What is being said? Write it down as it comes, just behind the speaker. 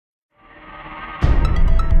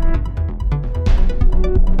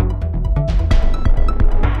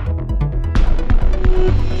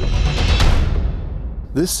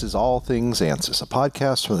This is All Things ANSYS, a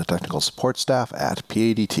podcast from the technical support staff at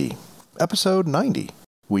PADT. Episode 90.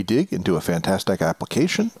 We dig into a fantastic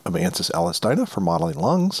application of ANSYS LS-DYNA for modeling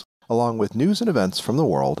lungs, along with news and events from the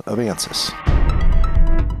world of ANSYS.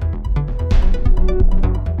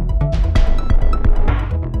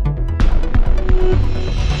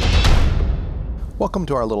 Welcome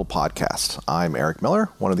to our little podcast. I'm Eric Miller,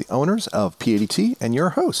 one of the owners of PADT and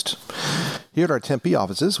your host. Here at our Tempe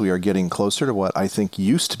offices, we are getting closer to what I think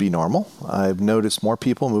used to be normal. I've noticed more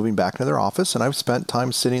people moving back into their office, and I've spent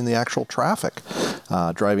time sitting in the actual traffic,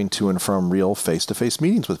 driving to and from real face-to-face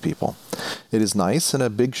meetings with people. It is nice, and a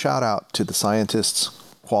big shout out to the scientists,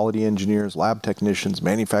 quality engineers, lab technicians,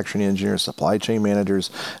 manufacturing engineers, supply chain managers,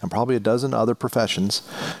 and probably a dozen other professions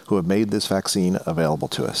who have made this vaccine available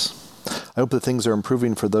to us. I hope that things are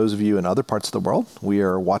improving for those of you in other parts of the world. We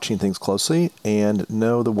are watching things closely and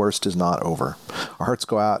know the worst is not over. Our hearts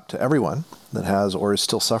go out to everyone that has or is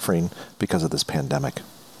still suffering because of this pandemic.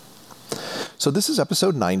 So this is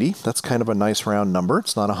episode 90. That's kind of a nice round number.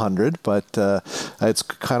 It's not 100, but it's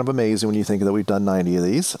kind of amazing when you think that we've done 90 of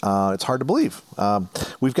these. It's hard to believe.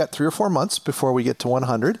 We've got 3 or 4 months before we get to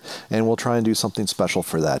 100, and we'll try and do something special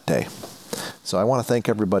for that day. So I want to thank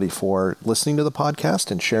everybody for listening to the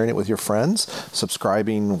podcast and sharing it with your friends,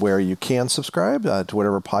 subscribing where you can subscribe to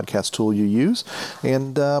whatever podcast tool you use,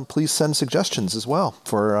 and please send suggestions as well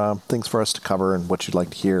for things for us to cover and what you'd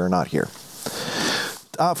like to hear or not hear.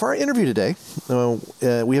 For our interview today,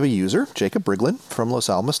 we have a user, Jacob Briglin from Los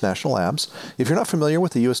Alamos National Labs. If you're not familiar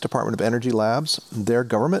with the U.S. Department of Energy labs, they're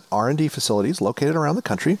government R&D facilities located around the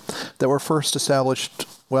country that were first established.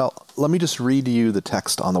 Well, let me just read to you the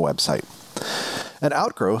text on the website. An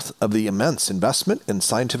outgrowth of the immense investment in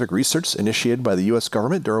scientific research initiated by the U.S.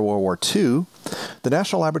 government during World War II, the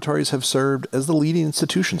national laboratories have served as the leading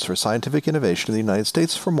institutions for scientific innovation in the United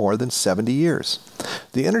States for more than 70 years.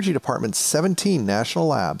 The Energy Department's 17 national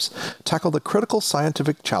labs tackle the critical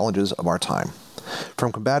scientific challenges of our time,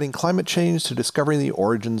 from combating climate change to discovering the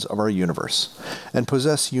origins of our universe, and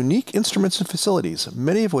possess unique instruments and facilities,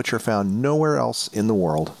 many of which are found nowhere else in the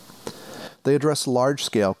world. They address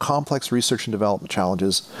large-scale, complex research and development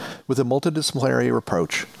challenges with a multidisciplinary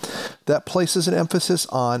approach that places an emphasis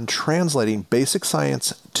on translating basic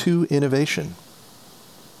science to innovation.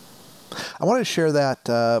 I want to share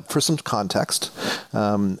that for some context,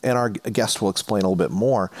 and our guest will explain a little bit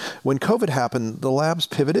more. When COVID happened, the labs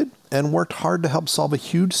pivoted and worked hard to help solve a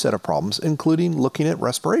huge set of problems, including looking at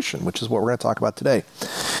respiration, which is what we're going to talk about today.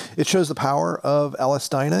 It shows the power of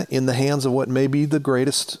LS-DYNA in the hands of what may be the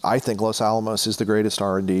greatest. I think Los Alamos is the greatest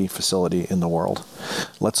R&D facility in the world.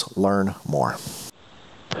 Let's learn more.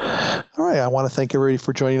 All right, I want to thank everybody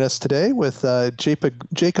for joining us today with Jacob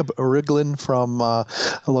Briglin from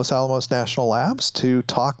Los Alamos National Labs to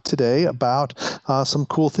talk today about some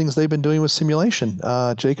cool things they've been doing with simulation.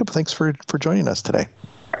 Jacob, thanks for joining us today.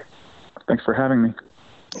 Thanks for having me.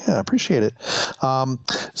 Yeah, I appreciate it.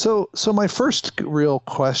 So my first real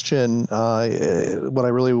question, what I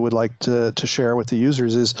really would like to share with the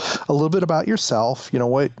users is a little bit about yourself. You know,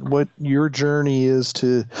 what your journey is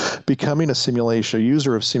to becoming a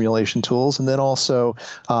user of simulation tools, and then also,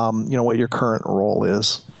 what your current role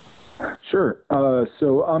is. Sure.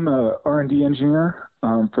 So I'm a R&D engineer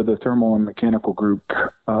for the thermal and mechanical group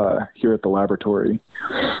here at the laboratory.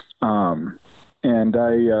 And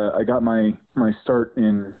I got my start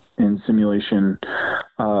in simulation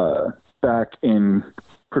back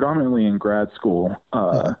predominantly in grad school.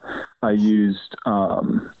 I used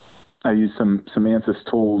some ANSYS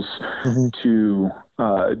tools to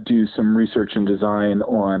do some research and design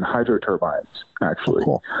on hydro turbines, actually,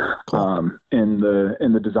 Cool. in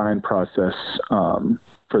the design process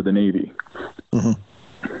for the Navy. Mm-hmm.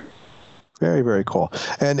 Very, very cool.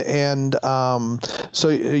 And so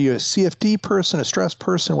you're a CFD person, a stress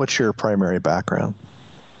person. What's your primary background?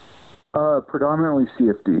 Predominantly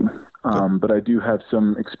CFD, but I do have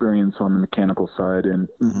some experience on the mechanical side and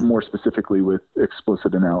more specifically with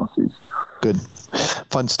explicit analyses. Good.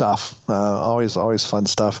 Fun stuff. Always fun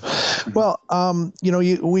stuff. Well,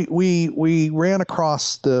 we ran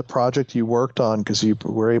across the project you worked on because you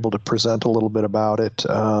were able to present a little bit about it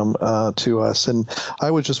to us. And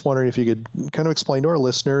I was just wondering if you could kind of explain to our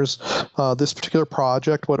listeners this particular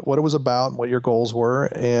project, what it was about, and what your goals were,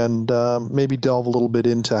 and maybe delve a little bit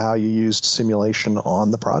into how you used simulation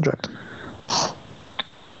on the project.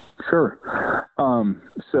 Sure.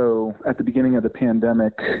 So at the beginning of the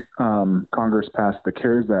pandemic, Congress passed the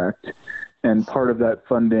CARES Act, and part of that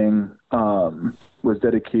funding was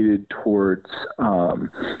dedicated towards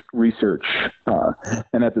research.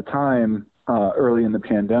 And at the time, early in the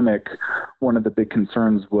pandemic, one of the big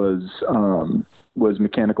concerns was was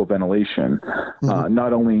mechanical ventilation. Mm-hmm.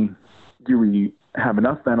 Not only do we have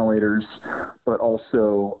enough ventilators, but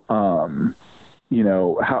also,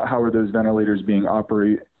 how are those ventilators being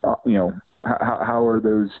operated? How are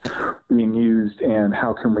those being used, and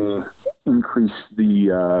how can we increase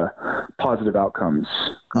the positive outcomes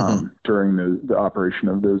during the operation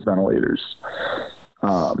of those ventilators?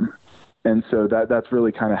 And so that's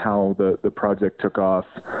really kind of how the project took off.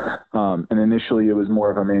 And initially, it was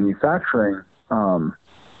more of a manufacturing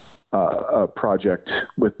project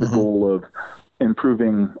with the goal of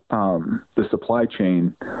improving the supply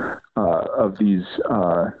chain of these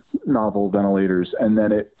novel ventilators, and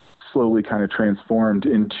then it slowly kind of transformed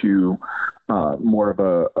into more of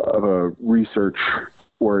a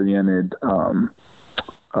research-oriented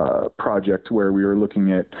project where we were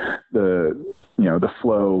looking at the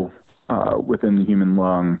flow within the human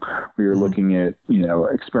lung. We were looking at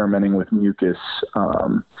experimenting with mucus,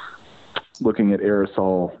 looking at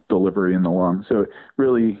aerosol delivery in the lung. So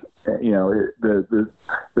really, the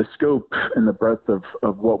scope and the breadth of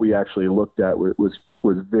what we actually looked at was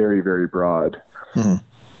very, very broad. Mm-hmm.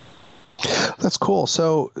 That's cool.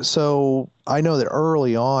 So I know that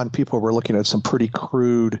early on, people were looking at some pretty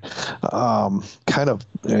crude kind of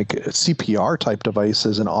like CPR type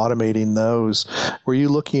devices and automating those. Were you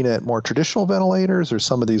looking at more traditional ventilators, or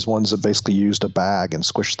some of these ones that basically used a bag and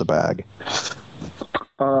squished the bag?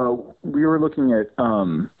 We were looking at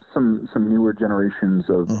some newer generations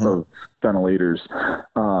of ventilators.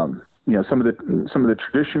 Some of the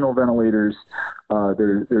traditional ventilators.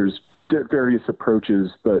 There's various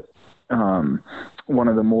approaches, but one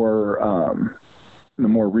of the more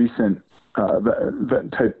recent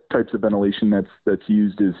types of ventilation that's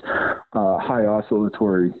used is high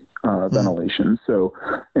oscillatory ventilation. So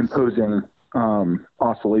imposing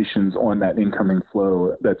oscillations on that incoming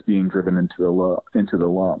flow that's being driven into the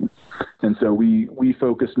lung. And so we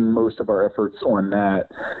focused most of our efforts on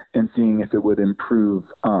that and seeing if it would improve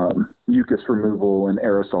mucus removal and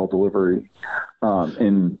aerosol delivery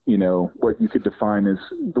in what you could define as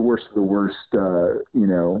the worst of the worst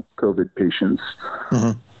COVID patients.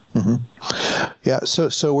 Mm-hmm. Mm-hmm. Yeah.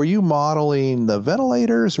 So were you modeling the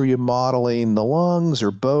ventilators? Were you modeling the lungs,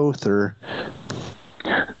 or both? Or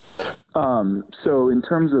so in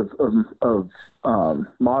terms of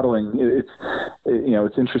modeling,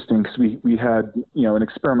 it's interesting because we had an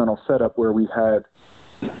experimental setup where we had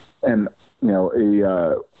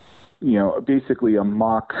basically a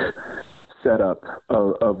mock setup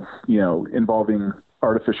of involving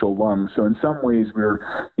artificial lungs. So in some ways, we're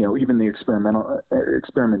even the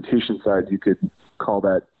experimentation side, you could call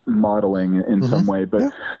that modeling in some way,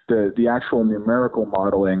 but the actual numerical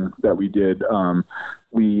modeling that we did,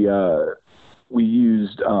 we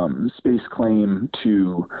used Space Claim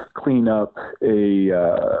to clean up a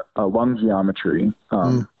lung geometry,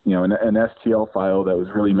 an STL file that was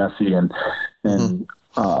really messy, and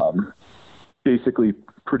basically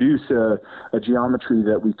produce a geometry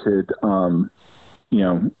that we could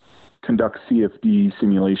conduct CFD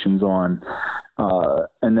simulations on.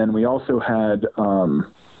 And then we also had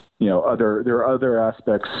there are other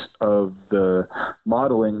aspects of the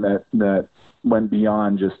modeling that went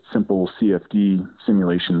beyond just simple CFD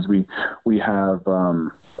simulations. We have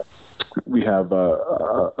a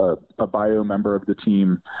bio member of the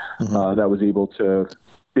team that was able to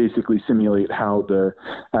basically simulate how the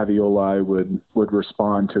alveoli would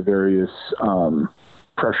respond to various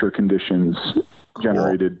pressure conditions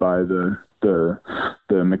generated by the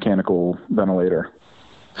mechanical ventilator.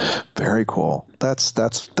 Very cool. That's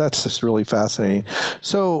just really fascinating.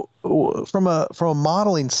 So, from a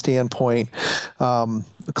modeling standpoint,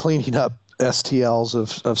 cleaning up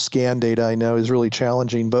STLs of scan data, I know, is really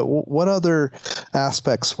challenging. But what other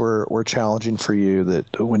aspects were challenging for you that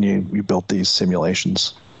when you built these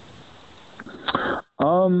simulations?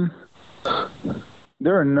 There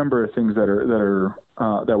are a number of things that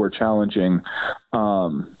were challenging.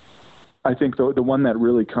 I think the one that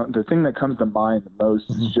really the thing that comes to mind the most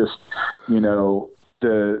is just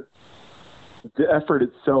the effort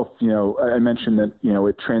itself. I mentioned that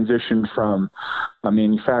it transitioned from a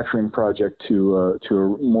manufacturing project to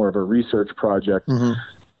more of a research project.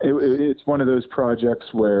 It's one of those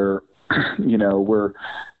projects where where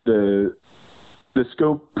the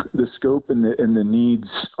scope and the needs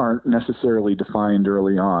aren't necessarily defined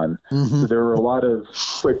early on. So there were a lot of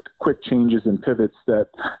quick changes and pivots that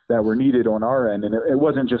were needed on our end. And it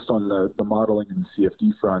wasn't just on the modeling and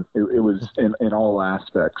CFD front. It was in all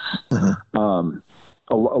aspects.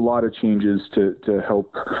 A lot of changes to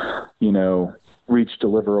help, reach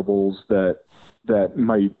deliverables that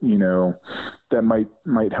might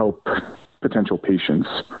help potential patients.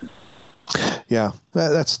 Yeah,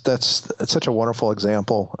 that's such a wonderful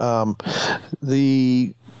example.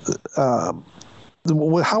 The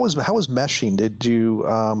how was meshing? Did you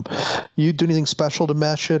do anything special to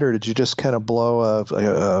mesh it, or did you just kind of blow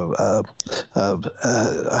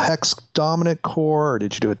a hex dominant core, or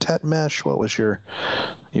did you do a tet mesh? What was your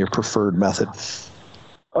preferred method?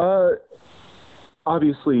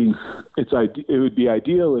 Obviously, it would be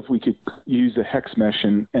ideal if we could use a hex mesh,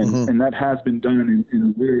 and that has been done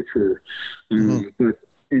in the literature. But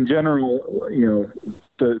in general,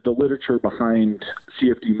 the literature behind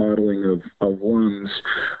CFD modeling of lungs,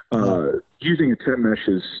 using a tent mesh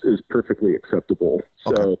is perfectly acceptable.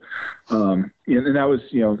 Okay. So, and that was,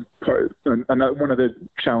 one of the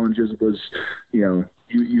challenges was,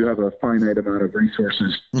 you have a finite amount of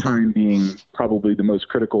resources, time being probably the most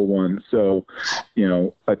critical one. So,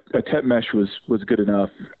 a tent mesh was good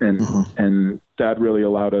enough, and that really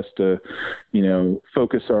allowed us to,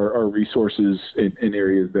 focus our resources in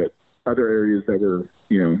other areas that were,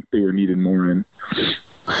 they were needed more in.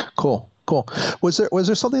 Cool. Was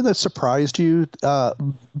there something that surprised you,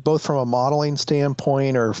 both from a modeling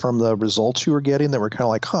standpoint or from the results you were getting, that were kind of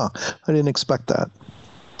like, I didn't expect that?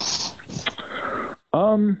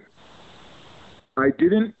 I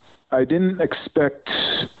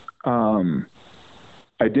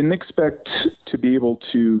didn't expect to be able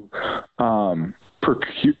to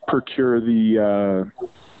procure the.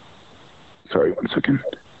 Sorry, 1 second.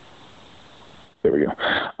 There we go.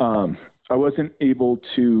 I wasn't able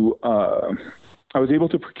to. I was able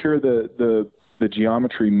to procure the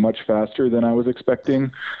geometry much faster than I was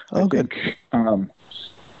expecting. Oh, I think I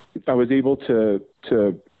was able to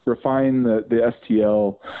refine the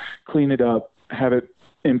STL, clean it up, have it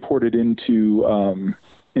imported into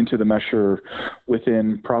the mesher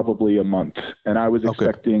within probably a month. And I was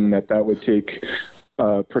expecting that would take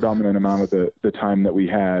a predominant amount of the time that we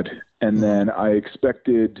had. And then I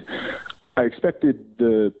expected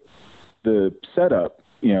the setup,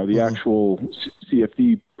 the actual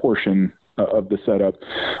CFD portion of the setup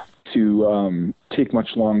to take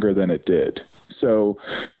much longer than it did. So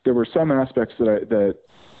there were some aspects that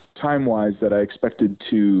time-wise that I expected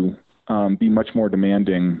to be much more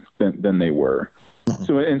demanding than they were.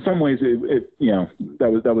 So in some ways, it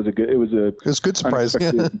was a good surprise.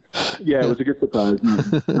 Yeah, it was a good surprise,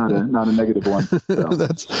 not a negative one. So.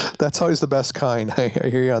 That's always the best kind. I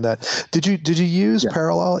hear you on that. Did you use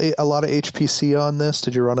parallel a lot of HPC on this?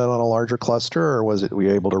 Did you run it on a larger cluster, or were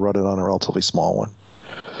you able to run it on a relatively small one?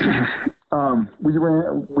 We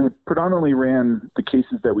predominantly ran the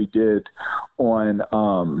cases that we did on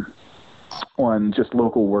just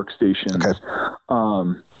local workstations.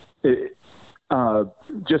 Okay.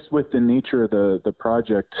 Just with the nature of the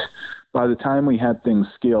project, by the time we had things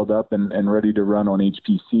scaled up and ready to run on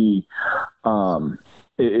HPC,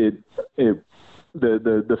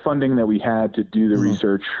 the funding that we had to do the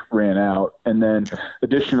research ran out. And then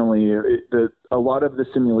additionally, a lot of the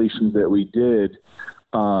simulations that we did,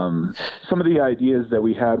 some of the ideas that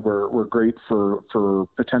we had were great for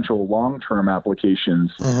potential long-term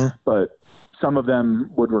applications, but some of them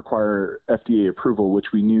would require FDA approval,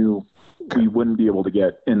 which we knew we wouldn't be able to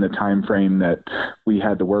get in the time frame that we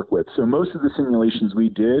had to work with. So most of the simulations we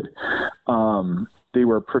did, they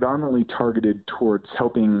were predominantly targeted towards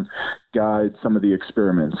helping guide some of the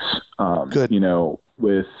experiments. Good.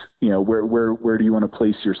 With where do you want to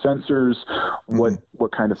place your sensors?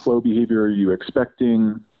 What kind of flow behavior are you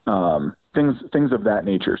expecting? Things of that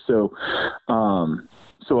nature. So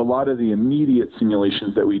a lot of the immediate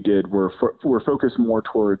simulations that we did were focused more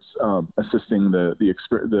towards assisting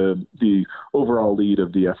the overall lead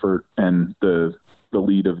of the effort and the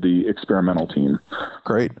lead of the experimental team.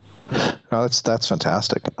 Great. No, that's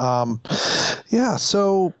fantastic. So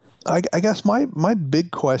I guess my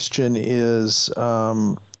big question is,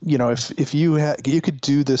 if you could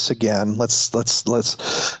do this again, let's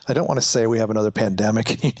I don't want to say we have another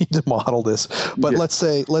pandemic and you need to model this, but let's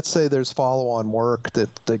say there's follow-on work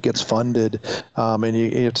that gets funded, and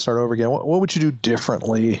you have to start over again. What would you do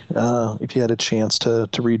differently if you had a chance to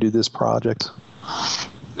redo this project?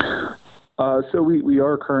 So we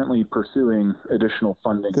are currently pursuing additional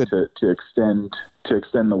funding to extend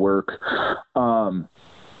the work.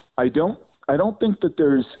 I don't think that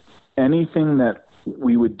there's anything that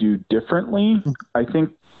we would do differently. I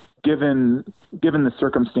think given the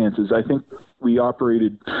circumstances, I think we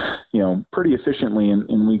operated, pretty efficiently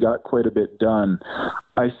and we got quite a bit done.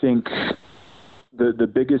 I think the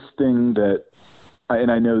biggest thing that,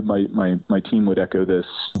 and I know my team would echo this,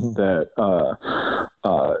 that,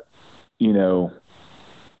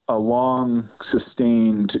 a long,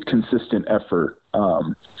 sustained, consistent effort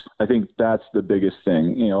I think that's the biggest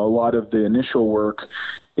thing. You know, a lot of the initial work,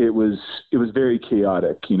 it was very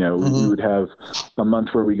chaotic. You know, we would have a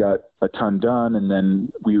month where we got a ton done, and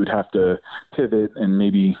then we would have to pivot and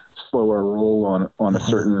maybe slow our roll on a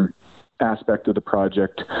certain aspect of the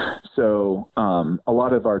project. So a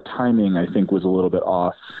lot of our timing, I think, was a little bit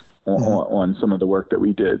off on some of the work that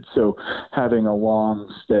we did. So having a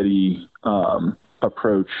long, steady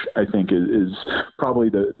approach, I think, is probably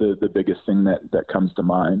the biggest thing that comes to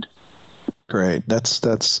mind. Great. That's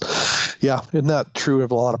yeah. Isn't that true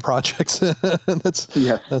of a lot of projects? That's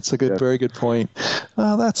a good, very good point.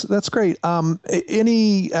 That's great.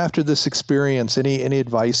 After this experience, any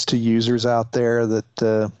advice to users out there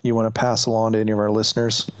that you want to pass along to any of our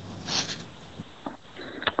listeners?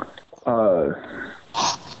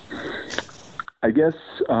 I guess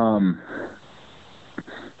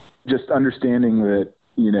just understanding that,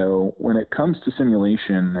 you know, when it comes to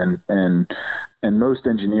simulation and most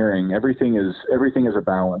engineering, everything is a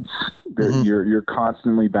balance. You're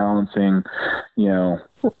constantly balancing, you know,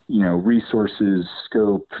 resources,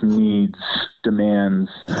 scope, needs, demands,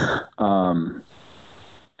 and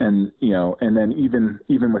you know, and then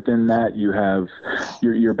even within that,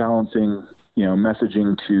 you're balancing, you know,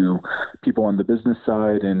 messaging to people on the business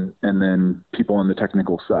side and then people on the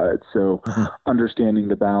technical side. So understanding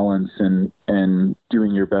the balance and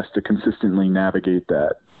doing your best to consistently navigate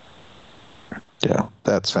that. Yeah,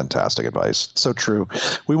 that's fantastic advice. So true.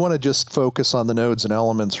 We want to just focus on the nodes and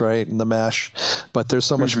elements, right, and the mesh, but there's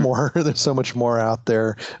so much more. There's so much more out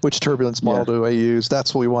there. Which turbulence model do I use?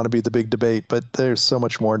 That's what we want to be the big debate, but there's so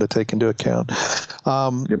much more to take into account.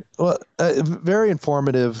 Well, very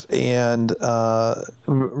informative and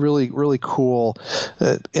really, really cool.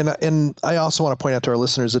 And I also want to point out to our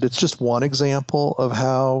listeners that it's just one example of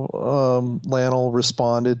how LANL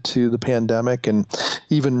responded to the pandemic, and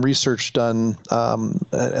even research done.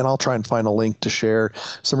 And I'll try and find a link to share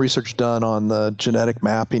some research done on the genetic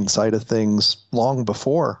mapping side of things long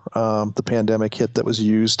before the pandemic hit that was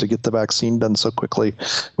used to get the vaccine done so quickly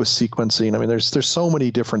with sequencing. I mean, there's so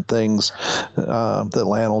many different things that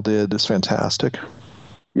LANL did. It's fantastic.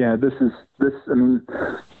 Yeah, this was an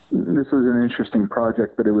interesting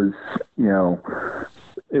project, but it was, you know,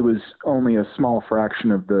 it was only a small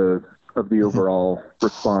fraction of the overall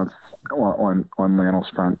response on LANL's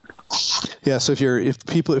front. Yeah, so if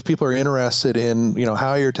people are interested in, you know,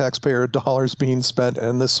 how your taxpayer dollars being spent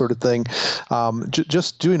and this sort of thing,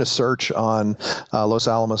 just doing a search on Los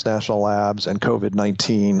Alamos National Labs and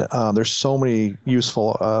COVID-19, there's so many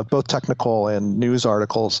useful, both technical and news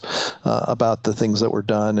articles about the things that were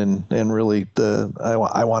done, and really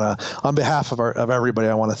I want to, on behalf of everybody,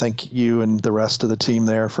 I want to thank you and the rest of the team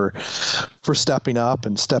there for stepping up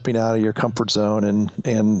and stepping out of your comfort zone,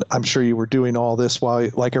 and I'm sure you were doing all this while,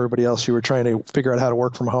 like everybody else, you were trying to figure out how to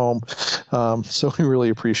work from home. So we really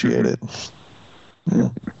appreciate it. Yeah.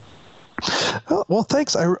 Well,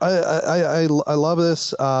 thanks. I love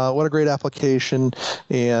this. What a great application,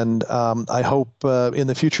 and I hope in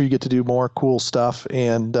the future you get to do more cool stuff.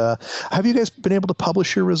 And have you guys been able to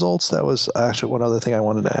publish your results? That was actually one other thing I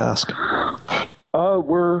wanted to ask.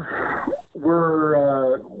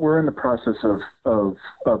 We're in the process of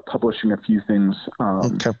publishing a few things.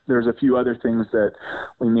 Okay. There's a few other things that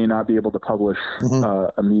we may not be able to publish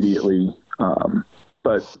immediately,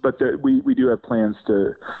 but we do have plans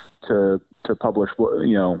to publish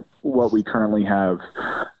what we currently have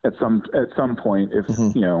at some point, if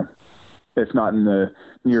you know, if not in the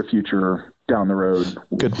near future, down the road.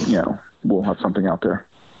 Good. You know, we'll have something out there.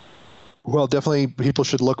 Well, definitely people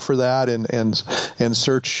should look for that and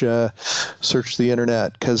search the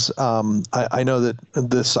internet, because I know that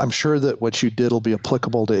this, I'm sure that what you did will be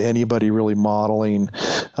applicable to anybody really modeling,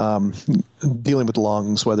 dealing with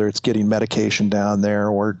lungs, whether it's getting medication down there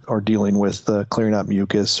or dealing with clearing out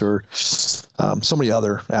mucus or so many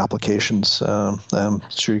other applications. I'm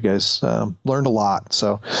sure you guys learned a lot.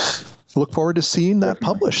 So look forward to seeing that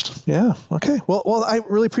published. Yeah. Okay. Well, I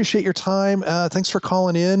really appreciate your time. Thanks for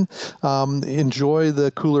calling in. Enjoy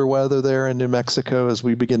the cooler weather there in New Mexico as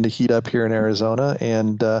we begin to heat up here in Arizona.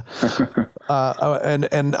 And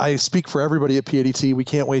and I speak for everybody at PADT. We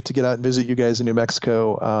can't wait to get out and visit you guys in New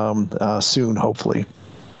Mexico soon, hopefully.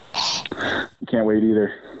 Can't wait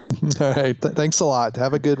either. All right. Thanks a lot.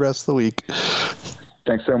 Have a good rest of the week.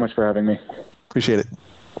 Thanks so much for having me. Appreciate it.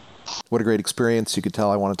 What a great experience. You could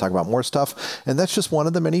tell I want to talk about more stuff. And that's just one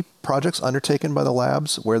of the many projects undertaken by the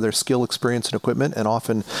labs where their skill, experience, and equipment, and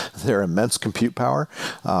often their immense compute power,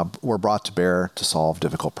 were brought to bear to solve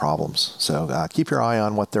difficult problems. So keep your eye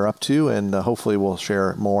on what they're up to, and hopefully we'll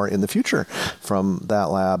share more in the future from that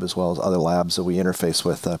lab as well as other labs that we interface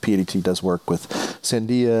with. PADT does work with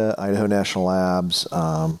Sandia, Idaho National Labs,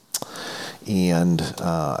 and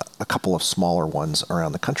a couple of smaller ones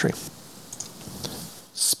around the country.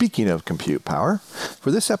 Speaking of compute power,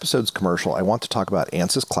 for this episode's commercial, I want to talk about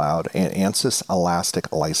Ansys Cloud and Ansys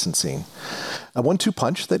Elastic Licensing. A one-two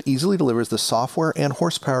punch that easily delivers the software and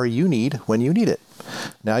horsepower you need when you need it.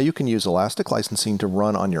 Now you can use Elastic Licensing to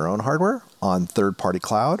run on your own hardware, on third-party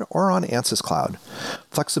cloud, or on Ansys Cloud.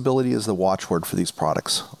 Flexibility is the watchword for these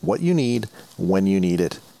products. What you need, when you need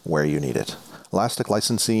it, where you need it. Elastic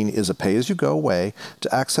Licensing is a pay-as-you-go way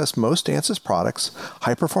to access most Ansys products,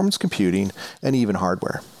 high-performance computing, and even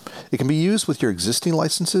hardware. It can be used with your existing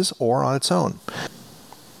licenses or on its own.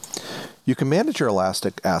 You can manage your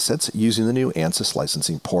Elastic assets using the new Ansys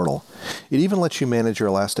licensing portal. It even lets you manage your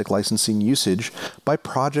Elastic licensing usage by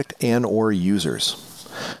project and/or users.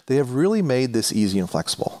 They have really made this easy and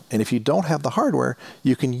flexible, and if you don't have the hardware,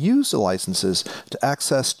 you can use the licenses to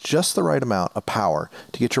access just the right amount of power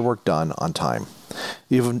to get your work done on time.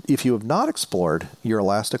 If you have not explored your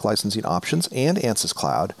Elastic licensing options and Ansys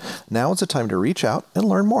Cloud, now is the time to reach out and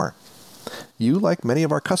learn more. You, like many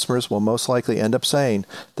of our customers, will most likely end up saying,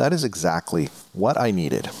 that is exactly what I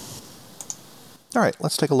needed. All right,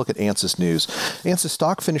 let's take a look at Ansys news. Ansys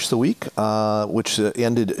stock finished the week, which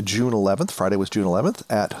ended June 11th. Friday was June 11th,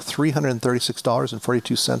 at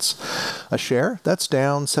 $336.42 a share. That's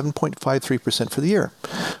down 7.53% for the year.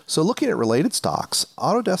 So looking at related stocks,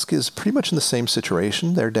 Autodesk is pretty much in the same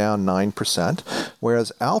situation. They're down 9%,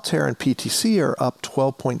 whereas Altair and PTC are up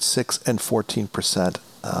 12.6% and 14%.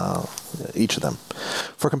 Each of them.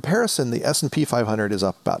 For comparison, the S&P 500 is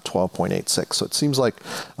up about 12.86. So it seems like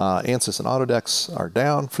Ansys and Autodesk are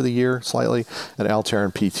down for the year slightly, and Altair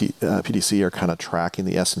and PTC are kind of tracking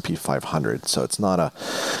the S&P 500. So it's not a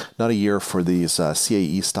year for these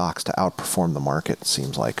CAE stocks to outperform the market, it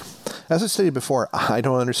seems like. As I stated before, I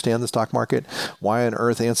don't understand the stock market. Why on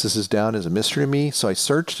earth Ansys is down is a mystery to me. So I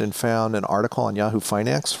searched and found an article on Yahoo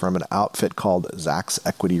Finance from an outfit called Zacks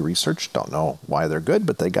Equity Research. Don't know why they're good,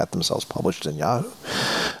 but they got themselves published in Yahoo.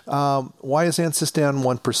 Why is Ansys down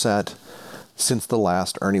 1% since the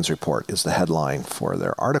last earnings report is the headline for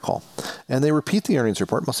their article. And they repeat the earnings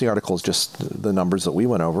report. Most of the article is just the numbers that we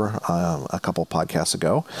went over a couple of podcasts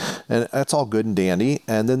ago. And that's all good and dandy.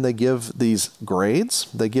 And then they give these grades.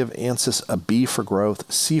 They give Ansys a B for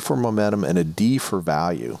growth, C for momentum, and a D for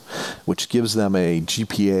value, which gives them a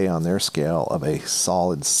GPA on their scale of a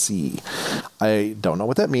solid C. I don't know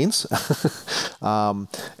what that means.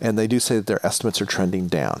 And they do say that their estimates are trending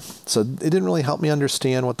down. So it didn't really help me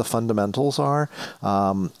understand what the fundamentals are.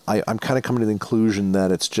 I'm kind of coming to the conclusion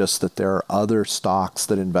that it's just that there are other stocks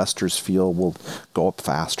that investors feel will go up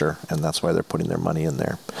faster, and that's why they're putting their money in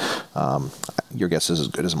there. Your guess is as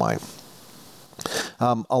good as mine.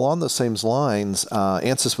 Along those same lines,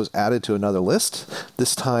 Ansys was added to another list,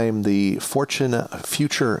 this time the Fortune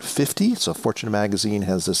Future 50. So Fortune magazine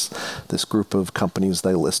has this group of companies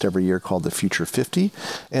they list every year called the Future 50,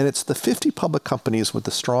 and it's the 50 public companies with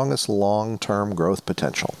the strongest long-term growth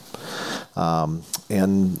potential.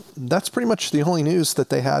 And that's pretty much the only news that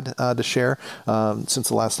they had to share since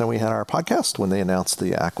the last time we had our podcast, when they announced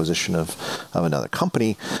the acquisition of another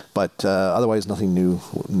company. But otherwise, nothing new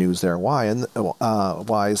news there.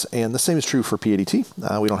 Wise, and the same is true for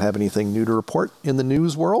PADT. We don't have anything new to report in the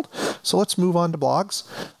news world. So let's move on to blogs.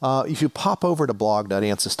 If you pop over to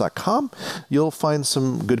blog.ansys.com, you'll find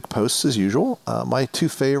some good posts as usual. My two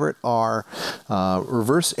favorite are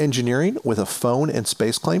reverse engineering with a phone and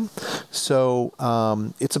space claim. So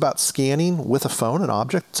it's about scanning with a phone an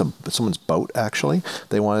object. It's someone's boat, actually.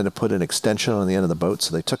 They wanted to put an extension on the end of the boat,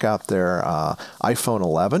 so they took out their iPhone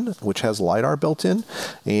 11, which has LiDAR built in,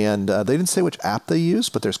 and they didn't say which app they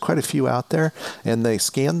used, but there's quite a few out there, and they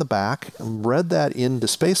scanned the back, read that into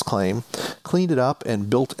SpaceClaim, cleaned it up, and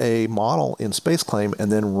built a model in SpaceClaim,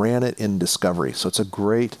 and then ran it in Discovery. So it's a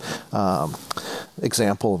great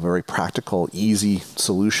example of a very practical, easy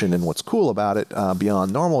solution. And what's cool about it,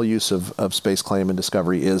 beyond normal use of SpaceClaim and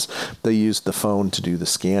Discovery, is they used the phone to do the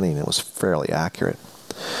scanning. It was fairly accurate.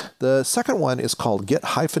 The second one is called Get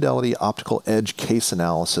High Fidelity Optical Edge Case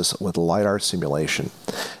Analysis with LiDAR Simulation.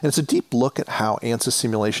 And it's a deep look at how ANSYS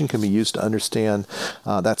simulation can be used to understand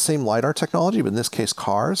that same LiDAR technology, but in this case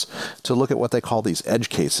cars, to look at what they call these edge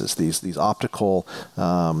cases, these optical,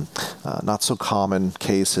 not so common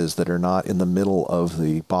cases that are not in the middle of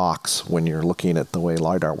the box when you're looking at the way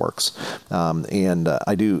LiDAR works.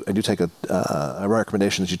 I do take a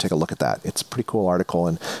recommendation that you take a look at that. It's a pretty cool article,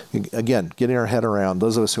 and again, getting our head around,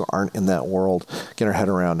 those of us who aren't in that world, get our head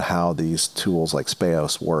around how these tools like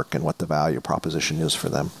Speos work and what the value proposition is for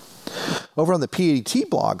them. Over on the PADT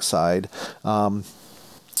blog side,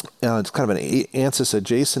 it's kind of an ANSYS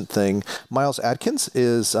adjacent thing. Miles Adkins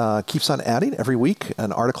keeps on adding every week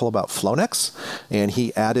an article about Flownex, and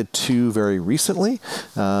he added two very recently.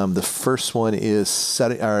 The first one is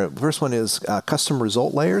custom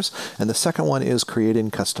result layers, and the second one is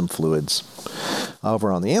creating custom fluids.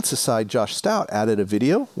 Over on the ANSYS side, Josh Stout added a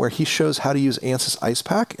video where he shows how to use ANSYS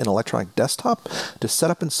IcePack in electronic desktop to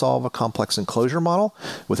set up and solve a complex enclosure model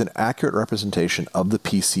with an accurate representation of the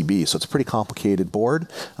PCB. So it's a pretty complicated board.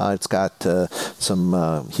 It's got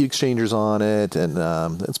some heat exchangers on it, and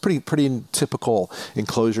it's pretty typical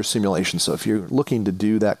enclosure simulation. So if you're looking to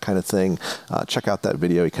do that kind of thing, check out that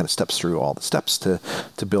video. He kind of steps through all the steps to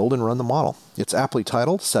build and run the model. It's aptly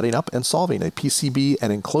titled Setting Up and Solving a PCB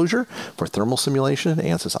and Enclosure for Thermal Simulation in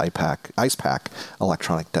ANSYS IcePack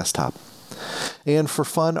Electronic Desktop. And for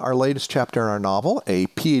fun, our latest chapter in our novel, A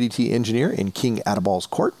PADT Engineer in King Atabal's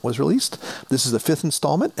Court, was released. This is the 5th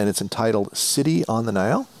installment, and it's entitled City on the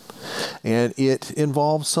Nile. And it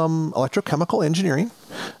involves some electrochemical engineering,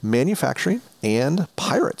 manufacturing, and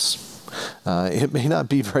pirates. It may not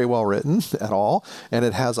be very well written at all, and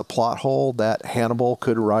it has a plot hole that Hannibal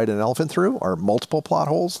could ride an elephant through, or multiple plot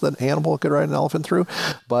holes that Hannibal could ride an elephant through,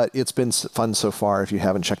 but it's been fun so far. If you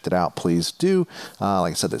haven't checked it out, please do.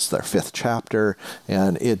 Like I said, it's their 5th chapter,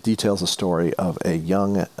 and it details the story of a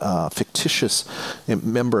young, fictitious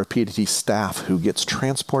member of PADT staff who gets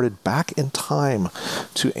transported back in time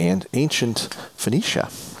to ancient Phoenicia.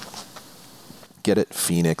 Get it?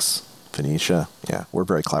 Phoenix. Phoenicia. Yeah, we're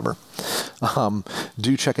very clever.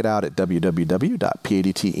 Do check it out at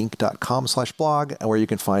www.padtinc.com/blog, where you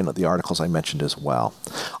can find the articles I mentioned as well.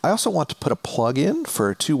 I also want to put a plug in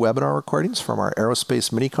for 2 webinar recordings from our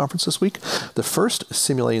aerospace mini conference this week. The first,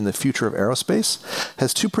 Simulating the Future of Aerospace,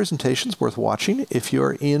 has 2 presentations worth watching if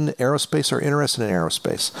you're in aerospace or interested in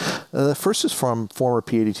aerospace. The first is from former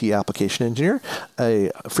PADT application engineer, a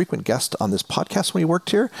frequent guest on this podcast when he worked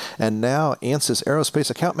here, and now ANSYS aerospace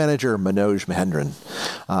account manager, Manoj Mahendran.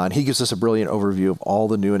 And he gives us a brilliant overview of all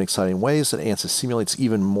the new and exciting ways that ANSYS simulates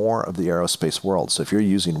even more of the aerospace world. So if you're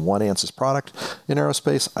using one ANSYS product in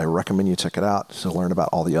aerospace, I recommend you check it out to learn about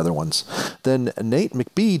all the other ones. Then Nate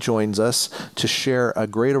McBee joins us to share a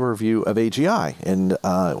great overview of AGI. And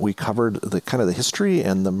we covered the history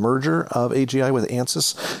and the merger of AGI with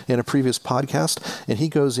ANSYS in a previous podcast. And he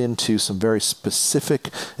goes into some very specific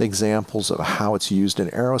examples of how it's used in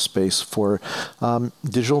aerospace for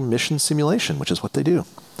digital mission simulation, which is what they do.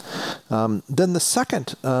 Then the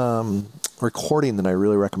second recording that I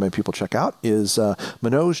really recommend people check out is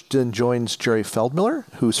Manoj then joins Jerry Feldmiller,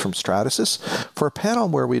 who's from Stratasys, for a panel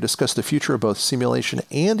where we discuss the future of both simulation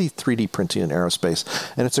and 3D printing in aerospace.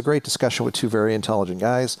 And it's a great discussion with 2 very intelligent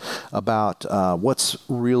guys about what's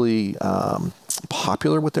really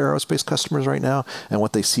popular with their aerospace customers right now and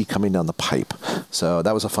what they see coming down the pipe. So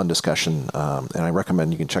that was a fun discussion, and I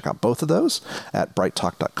recommend you can check out both of those at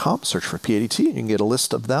brighttalk.com. Search for PADT, and you can get a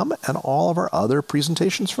list of them and all of our other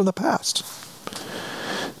presentations from the past.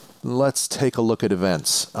 Let's take a look at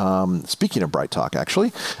events. Speaking of Bright Talk,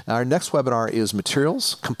 actually, our next webinar is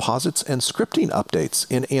Materials, Composites, and Scripting Updates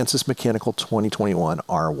in ANSYS Mechanical 2021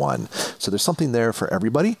 R1. So there's something there for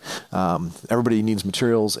everybody. Everybody needs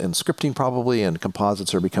materials and scripting probably, and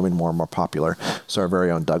composites are becoming more and more popular. So our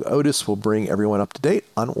very own Doug Otis will bring everyone up to date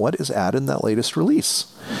on what is added in that latest release.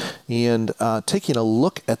 And taking a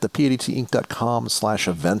look at the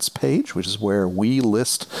padtinc.com/events page, which is where we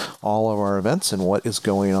list all of our events and what is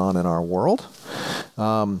going on in our world.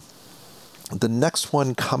 The next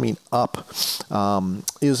one coming up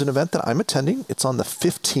is an event that I'm attending. It's on the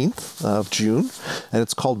 15th of June, and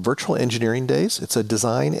it's called Virtual Engineering Days. It's a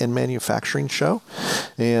design and manufacturing show,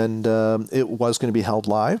 and it was going to be held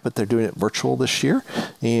live, but they're doing it virtual this year.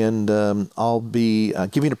 And I'll be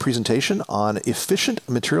giving a presentation on efficient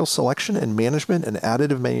material selection and management and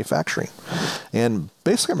additive manufacturing. And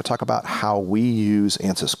basically I'm going to talk about how we use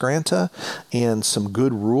ANSYS Granta and some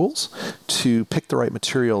good rules to pick the right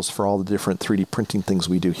materials for all the different 3D printing things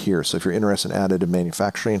we do here. So if you're interested in additive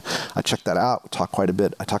manufacturing, check that out. I talk quite a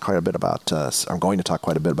bit about, I'm going to talk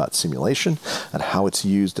quite a bit about simulation and how it's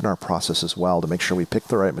used in our process as well to make sure we pick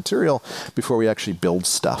the right material before we actually build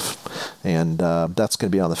stuff. And that's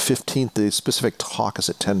going to be on the 15th. The specific talk is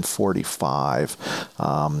at 10:45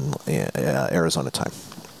 Arizona time.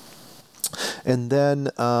 And then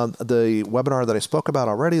the webinar that I spoke about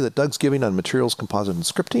already that Doug's giving on materials, composite, and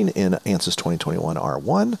scripting in ANSYS 2021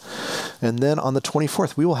 R1. And then on the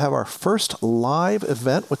 24th, we will have our first live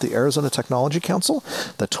event with the Arizona Technology Council,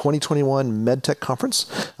 the 2021 MedTech Conference.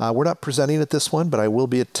 We're not presenting at this one, but I will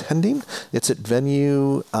be attending. It's at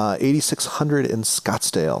venue 8600 in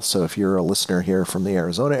Scottsdale. So if you're a listener here from the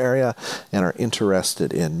Arizona area and are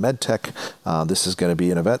interested in MedTech, this is going to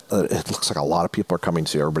be an event. It looks like a lot of people are coming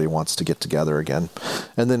to. Everybody wants to get together again.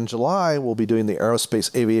 And then in July, we'll be doing the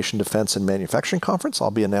Aerospace, Aviation, Defense, and Manufacturing Conference.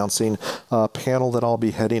 I'll be announcing a panel that I'll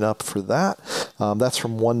be heading up for that. That's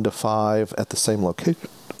from 1 to 5 at the same location,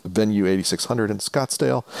 venue 8600 in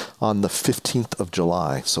Scottsdale on the 15th of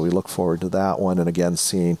July. So we look forward to that one. And again,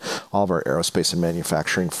 seeing all of our aerospace and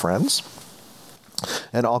manufacturing friends.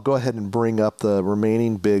 And I'll go ahead and bring up the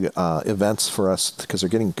remaining big events for us because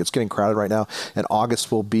it's getting crowded right now. And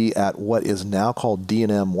August will be at what is now called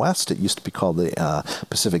D&M West. It used to be called the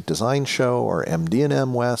Pacific Design Show or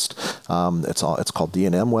MD&M West. It's called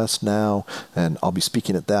D&M West now. And I'll be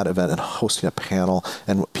speaking at that event and hosting a panel.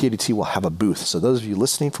 And PADT will have a booth. So those of you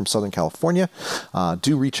listening from Southern California,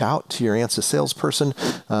 do reach out to your ANSYS salesperson,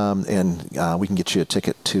 and we can get you a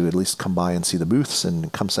ticket to at least come by and see the booths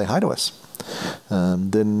and come say hi to us.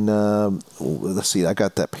 Let's see, I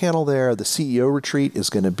got that panel there. The CEO retreat is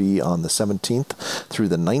going to be on the 17th through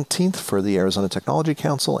the 19th for the Arizona Technology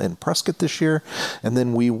Council in Prescott this year. And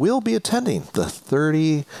then we will be attending the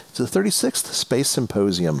 36th Space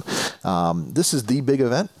Symposium. This is the big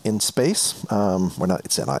event in space.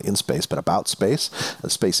 It's not in space, but about space, the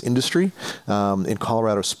space industry in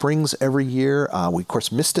Colorado Springs every year. We, of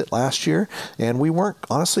course, missed it last year, and we weren't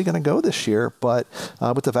honestly going to go this year, but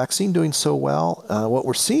with the vaccine doing so well, what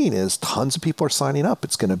we're seeing is tons of people are signing up.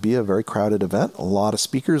 It's going to be a very crowded event, a lot of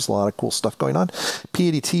speakers, a lot of cool stuff going on.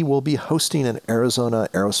 PADT will be hosting an Arizona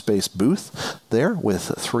aerospace booth there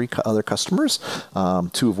with 3 other customers,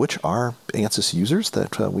 2 of which are ANSYS users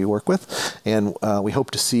that we work with. And we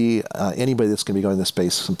hope to see anybody that's going to be going to the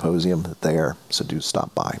Space Symposium there, so do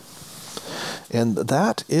stop by. And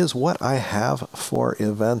that is what I have for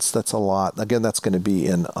events. That's a lot. Again, that's going to be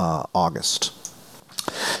in August.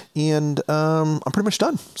 And I'm pretty much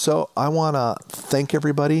done. So I want to thank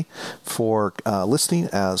everybody for listening,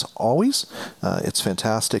 as always. It's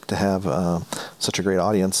fantastic to have such a great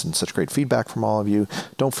audience and such great feedback from all of you.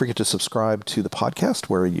 Don't forget to subscribe to the podcast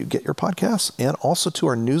where you get your podcasts, and also to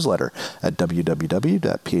our newsletter at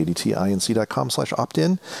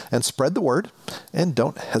www.padtinc.com/opt-in, and spread the word, and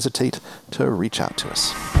don't hesitate to reach out to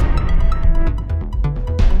us.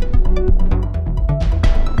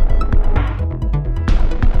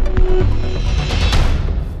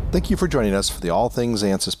 Thank you for joining us for the All Things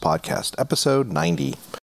ANSYS podcast, episode 90.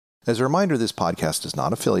 As a reminder, this podcast is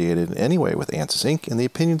not affiliated in any way with ANSYS Inc., and the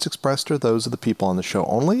opinions expressed are those of the people on the show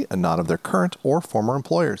only and not of their current or former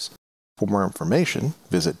employers. For more information,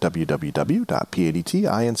 visit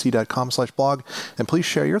www.padtinc.com/blog, and please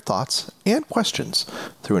share your thoughts and questions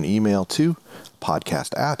through an email to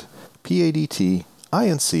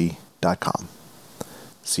podcast@padtinc.com.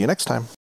 See you next time.